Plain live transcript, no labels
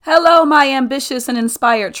Hello, my ambitious and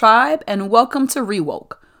inspired tribe, and welcome to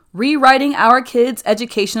Rewoke, Rewriting Our Kids'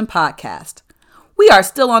 Education Podcast. We are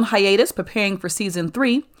still on hiatus preparing for Season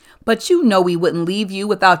 3, but you know we wouldn't leave you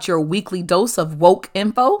without your weekly dose of woke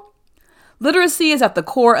info. Literacy is at the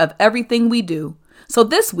core of everything we do, so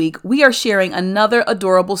this week we are sharing another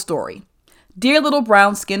adorable story. Dear Little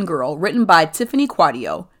Brown Skin Girl, written by Tiffany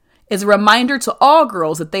Kuadio, is a reminder to all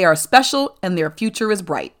girls that they are special and their future is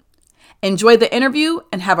bright. Enjoy the interview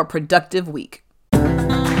and have a productive week.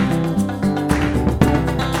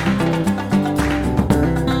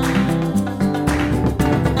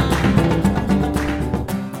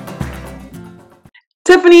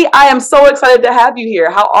 Tiffany, I am so excited to have you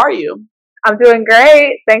here. How are you? I'm doing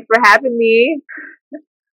great. Thanks for having me.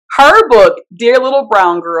 Her book, Dear Little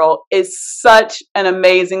Brown Girl, is such an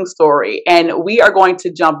amazing story, and we are going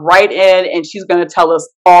to jump right in, and she's going to tell us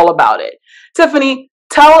all about it. Tiffany,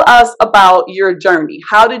 tell us about your journey.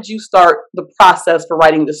 How did you start the process for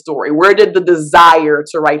writing the story? Where did the desire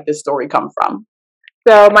to write this story come from?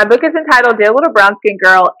 So my book is entitled Dear Little Brown Skin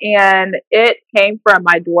Girl, and it came from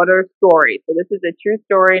my daughter's story. So this is a true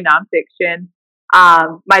story, nonfiction.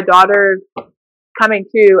 My daughter's coming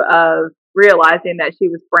to of realizing that she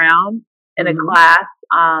was brown in a class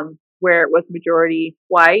where it was majority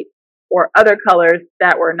white or other colors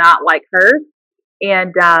that were not like hers.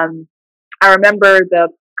 And I remember the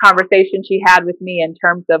conversation she had with me in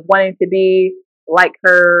terms of wanting to be like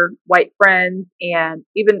her white friends, and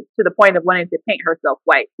even to the point of wanting to paint herself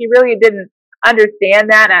white. She really didn't understand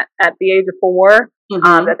that at the age of 4,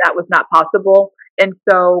 that was not possible. And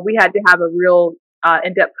so we had to have a real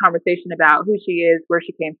in-depth conversation about who she is, where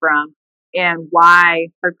she came from, and why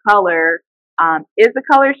her color is the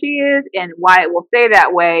color she is, and why it will stay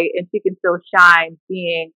that way, and she can still shine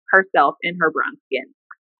being herself in her brown skin.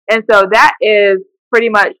 And so that is pretty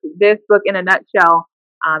much this book in a nutshell.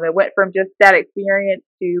 It went from just that experience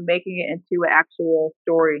to making it into an actual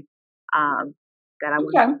story that I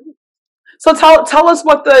want to do. So tell us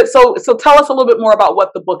so tell us a little bit more about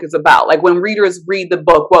what the book is about. Like when readers read the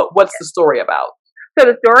book, what's the story about? So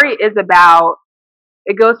the story is about,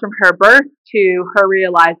 it goes from her birth to her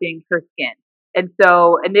realizing her skin. And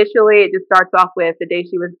so initially it just starts off with the day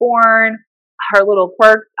she was born, her little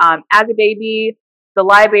quirks as a baby, the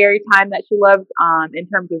library time that she loved in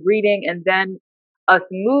terms of reading, and then us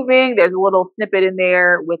moving. There's a little snippet in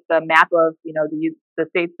there with the map of, the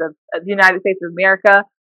states of the United States of America,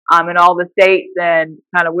 and all the states and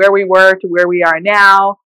kind of where we were to where we are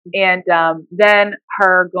now. And then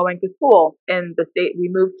her going to school in the state we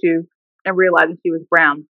moved to and realizing she was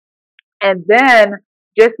brown. And then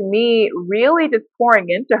just me really just pouring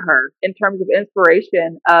into her in terms of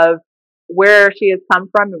inspiration of where she has come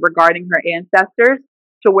from regarding her ancestors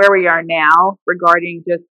to where we are now regarding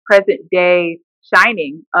just present day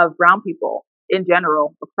shining of brown people in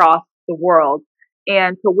general across the world,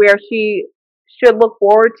 and to where she should look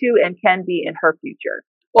forward to and can be in her future.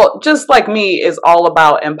 Well, Just Like Me is all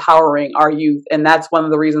about empowering our youth. And that's one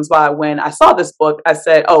of the reasons why when I saw this book, I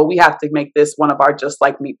said, oh, we have to make this one of our Just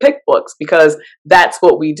Like Me pick books, because that's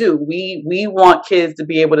what we do. We want kids to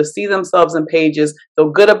be able to see themselves in pages, feel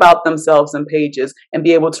good about themselves in pages, and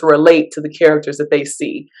be able to relate to the characters that they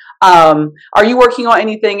see. Are you working on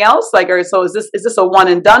anything else? So is this a one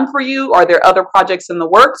and done for you? Are there other projects in the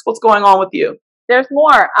works? What's going on with you? There's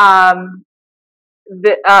more. I'm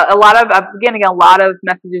getting a lot of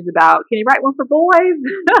messages about, can you write one for boys?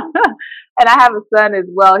 And I have a son as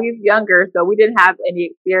well. He's younger, so we didn't have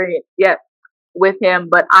any experience yet with him,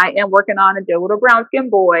 but I am working on a little brown skin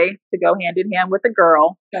boy to go hand in hand with a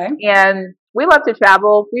girl. Okay. And we love to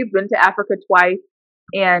travel. We've been to Africa twice,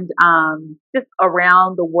 and just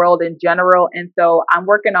around the world in general. And so I'm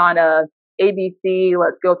working on a ABC,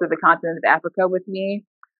 Let's Go Through the Continent of Africa with Me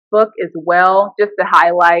book as well, just to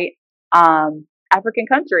highlight African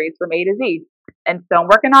countries from A to Z. And so I'm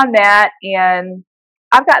working on that, and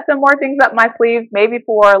I've got some more things up my sleeve, maybe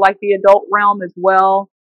for like the adult realm as well.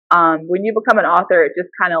 When you become an author, it just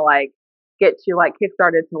kind of like gets you like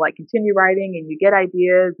kickstarted to like continue writing, and you get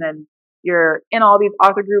ideas, and you're in all these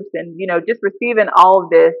author groups, and just receiving all of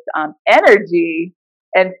this energy.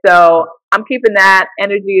 And so I'm keeping that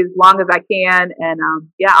energy as long as I can. And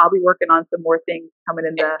I'll be working on some more things coming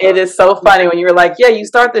in the. It is so funny when you're like, you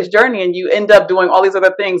start this journey and you end up doing all these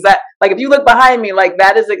other things that, like, if you look behind me, like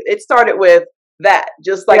it started with that,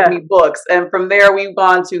 Just Like Me books. And from there, we've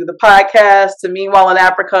gone to the podcast, to Meanwhile in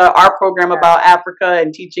Africa, our program about Africa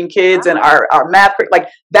and teaching kids, and our math, like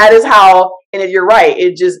that is how, and you're right,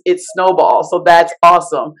 it snowballs. So that's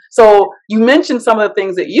awesome. So you mentioned some of the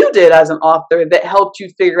things that you did as an author that helped you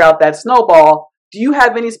figure out that snowball. do you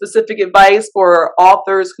have any specific advice for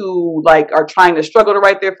authors who like are trying to struggle to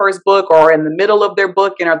write their first book or are in the middle of their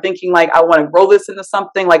book and are thinking like, I want to grow this into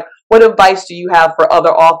something? Like, what advice do you have for other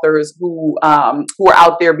authors who are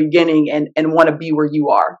out there beginning and want to be where you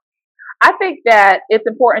are? I think that it's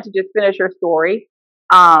important to just finish your story.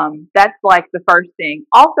 That's like the first thing.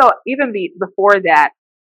 Also, even before that,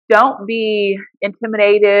 don't be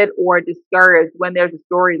intimidated or discouraged when there's a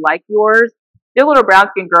story like yours. Dear Little Brown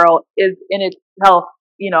Skin Girl is in itself,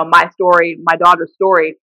 my story, my daughter's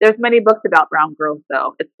story. There's many books about brown girls,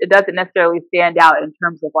 though. It doesn't necessarily stand out in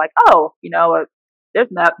terms of like, oh, there's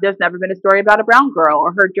never been a story about a brown girl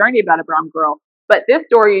or her journey about a brown girl. But this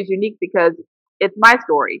story is unique because it's my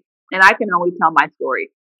story, and I can only tell my story.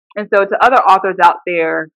 And so, to other authors out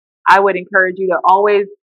there, I would encourage you to always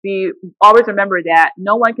remember that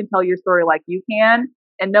no one can tell your story like you can,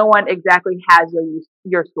 and no one exactly has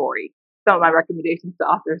your story. Some of my recommendations to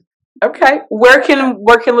authors. Okay, where can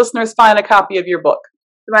listeners find a copy of your book?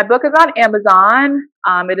 So my book is on Amazon.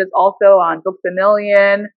 It is also on Books a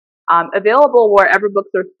Million. Available wherever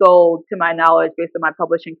books are sold, to my knowledge, based on my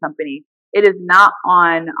publishing company. It is not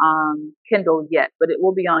on Kindle yet, but it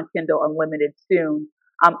will be on Kindle Unlimited soon.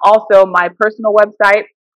 Also, my personal website,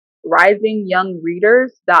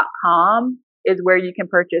 risingyoungreaders.com, is where you can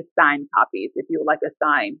purchase signed copies if you would like a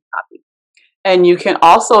signed copy. And you can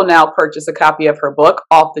also now purchase a copy of her book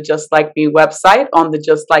off the Just Like Me website on the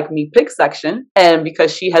Just Like Me pick section, and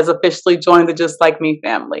because she has officially joined the Just Like Me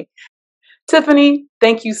family. Tiffany,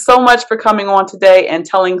 thank you so much for coming on today and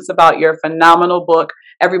telling us about your phenomenal book.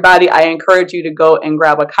 Everybody, I encourage you to go and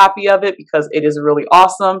grab a copy of it because it is really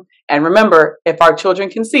awesome. And remember, if our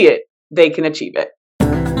children can see it, they can achieve it.